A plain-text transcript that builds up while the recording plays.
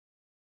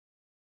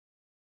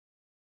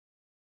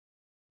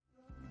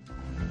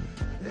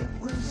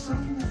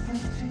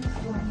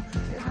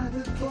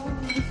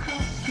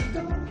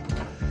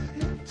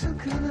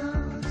10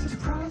 hours to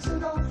price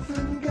it off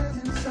and get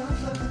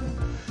inside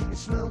life. It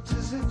smelt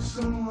as if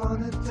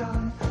someone had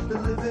died. The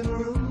living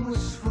room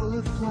was full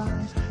of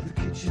flies. The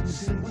kitchen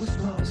sink was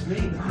blocked.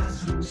 The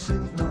bathroom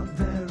sink not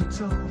there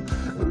at all.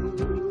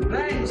 Ooh,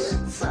 nice.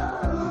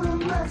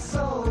 That's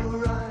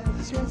alright.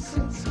 Yes,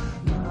 it's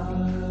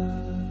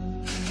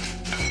mine.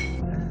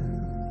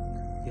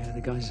 Yeah,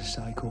 the guy's a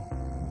psycho,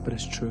 but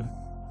it's true.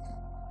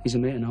 He's a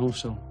mate and all,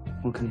 so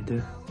what can he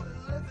do?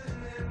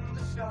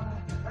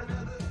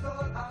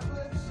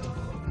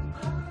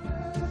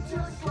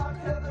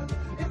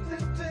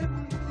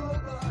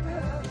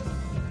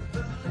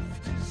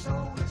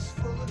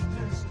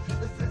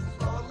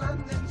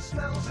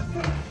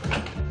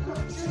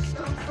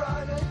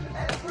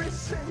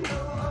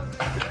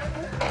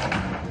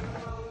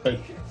 Hey,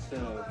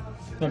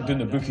 not doing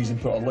the bookies and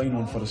put a line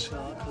on for us.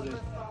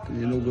 Can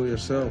you not go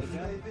yourself?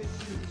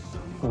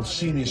 Well,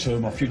 seeing as how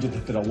I'm a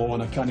fugitive to the law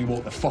and I can't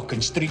walk the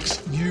fucking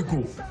streets, you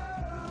go.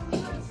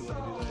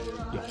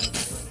 Yeah.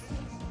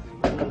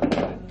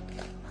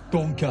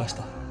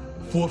 Doncaster,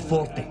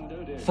 440,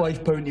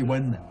 £5 to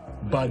win,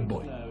 bad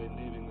boy.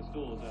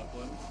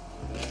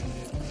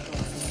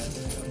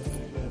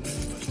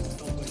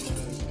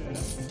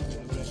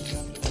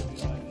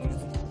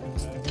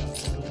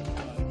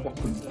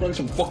 Bring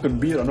some fucking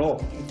beer and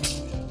all.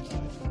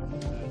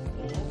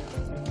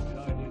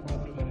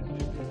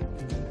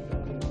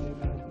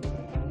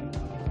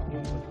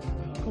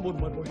 Come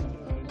on, my boy.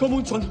 Come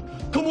on, son.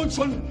 Come on,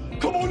 son.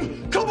 Come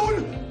on. Come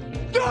on.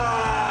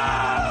 Yeah!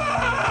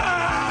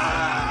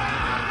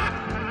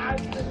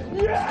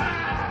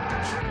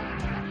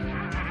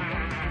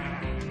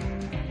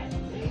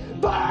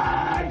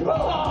 Bad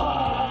boy!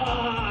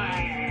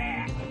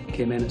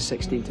 Came in at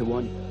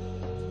 16-1.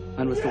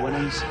 And with the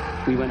winnings,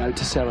 we went out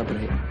to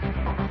celebrate.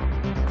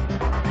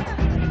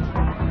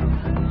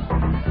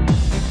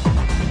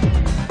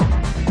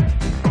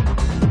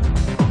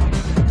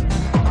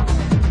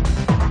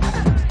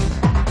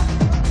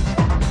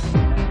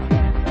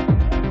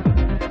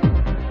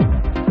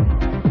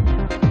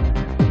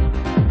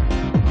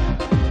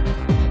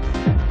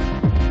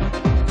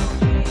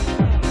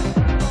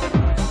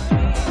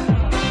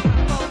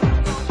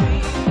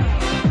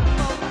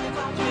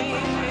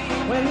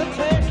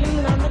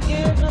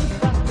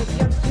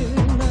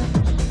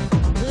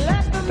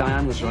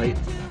 Right.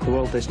 The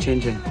world is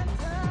changing.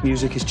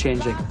 Music is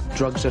changing.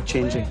 Drugs are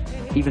changing.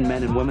 Even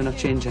men and women are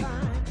changing.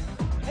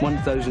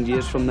 1,000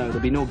 years from now, there'll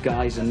be no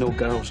guys and no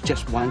girls,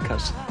 just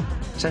wankers.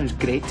 Sounds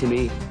great to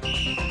me.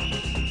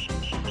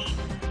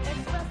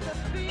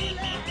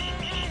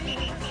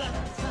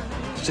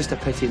 It's just a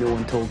pity no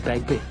one told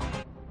Begbie.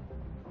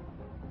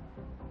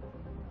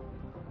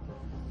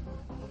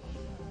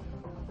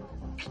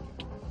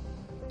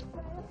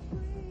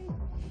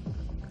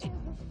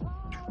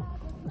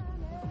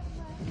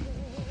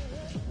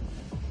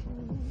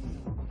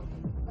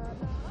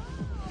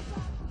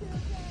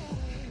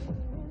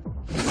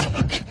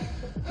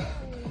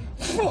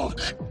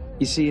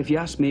 You see, if you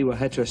ask me, we're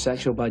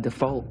heterosexual by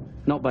default,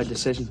 not by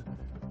decision.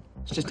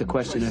 It's just a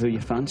question of who you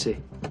fancy.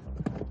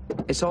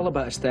 It's all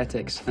about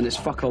aesthetics, and it's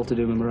fuck all to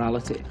do with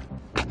morality.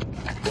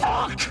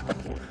 Fuck!